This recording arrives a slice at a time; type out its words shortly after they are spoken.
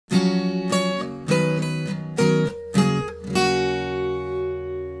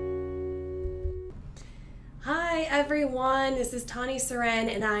everyone, this is Tani Seren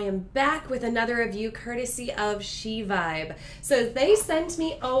and I am back with another review courtesy of SheVibe. So they sent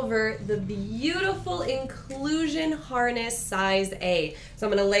me over the beautiful inclusion harness size A. So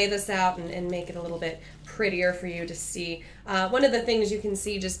I'm going to lay this out and make it a little bit prettier for you to see. One of the things you can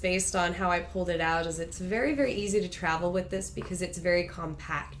see just based on how I pulled it out is it's very, very easy to travel with this because it's very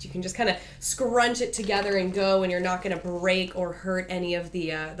compact. You can just kind of scrunch it together and go, and you're not going to break or hurt any of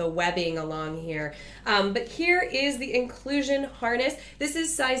the webbing along here. But here is the inclusion harness. This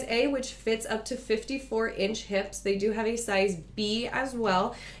is size A, which fits up to 54-inch hips. They do have a size B as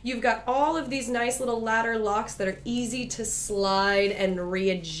well. You've got all of these nice little ladder locks that are easy to slide and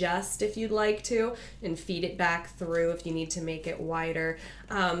readjust if you'd like to, and feed it back through if you need to make it wider.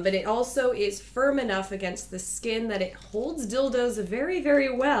 But it also is firm enough against the skin that it holds dildos very,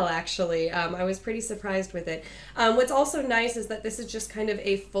 very well, actually. I was pretty surprised with it. What's also nice is that this is just kind of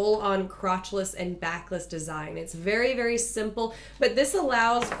a full-on crotchless and backless design. It's very, very simple, but this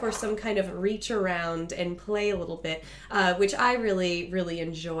allows for some kind of reach around and play a little bit, which I really, really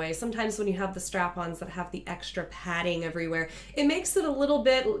enjoy. Sometimes when you have the strap-ons that have the extra padding everywhere, it makes it a little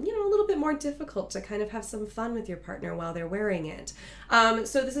bit, a little bit more difficult to kind of have some fun with your partner while they're wearing it.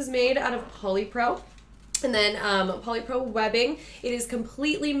 So this is made out of polypro. And then polypro webbing. It is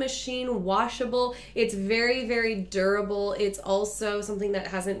completely machine washable. It's very, very durable. It's also something that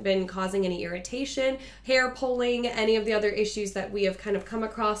hasn't been causing any irritation, hair pulling, any of the other issues that we have kind of come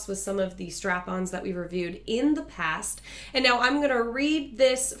across with some of the strap-ons that we reviewed in the past. And now I'm going to read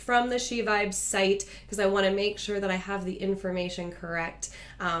this from the SheVibe site because I want to make sure that I have the information correct.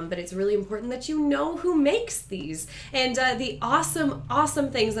 But it's really important that you know who makes these and the awesome, awesome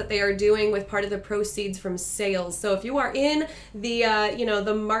things that they are doing with part of the proceeds from sales. So if you are in the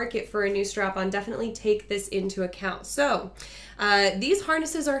the market for a new strap-on, definitely take this into account. So these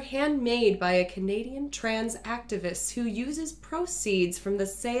harnesses are handmade by a Canadian trans activist who uses proceeds from the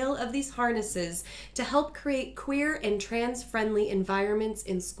sale of these harnesses to help create queer and trans-friendly environments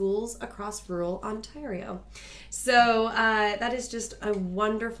in schools across rural Ontario. So that is just a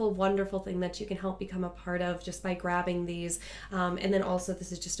wonderful, wonderful thing that you can help become a part of just by grabbing these. And then also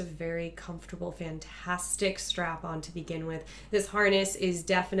this is just a very comfortable, fantastic strap-on to begin with. This harness is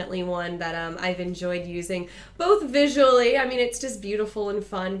definitely one that I've enjoyed using both visually. I mean, it's just beautiful and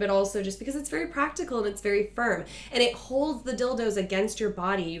fun, but also just because it's very practical and it's very firm. And it holds the dildos against your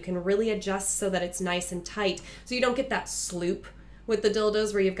body. You can really adjust so that it's nice and tight so you don't get that sloop with the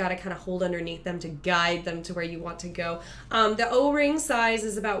dildos where you've got to kind of hold underneath them to guide them to where you want to go. The O-ring size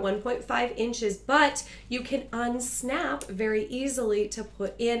is about 1.5 inches, but you can unsnap very easily to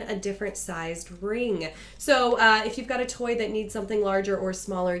put in a different sized ring. So if you've got a toy that needs something larger or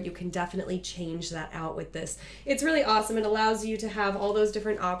smaller, you can definitely change that out with this. It's really awesome. It allows you to have all those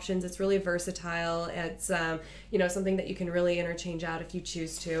different options. It's really versatile. It's something that you can really interchange out if you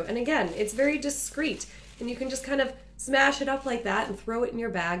choose to. And again, it's very discreet, and you can just kind of smash it up like that and throw it in your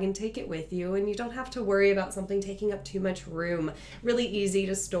bag and take it with you, and you don't have to worry about something taking up too much room. Really easy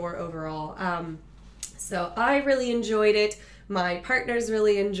to store overall. So I really enjoyed it. My partners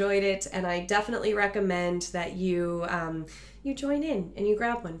really enjoyed it, and I definitely recommend that you you join in and you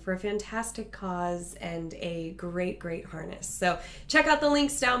grab one for a fantastic cause and a great, great harness. So check out the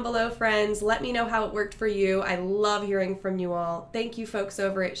links down below, friends. Let me know how it worked for you. I love hearing from you all. Thank you folks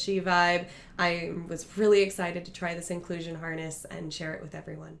over at SheVibe. I was really excited to try this inclusion harness and share it with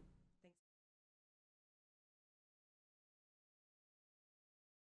everyone.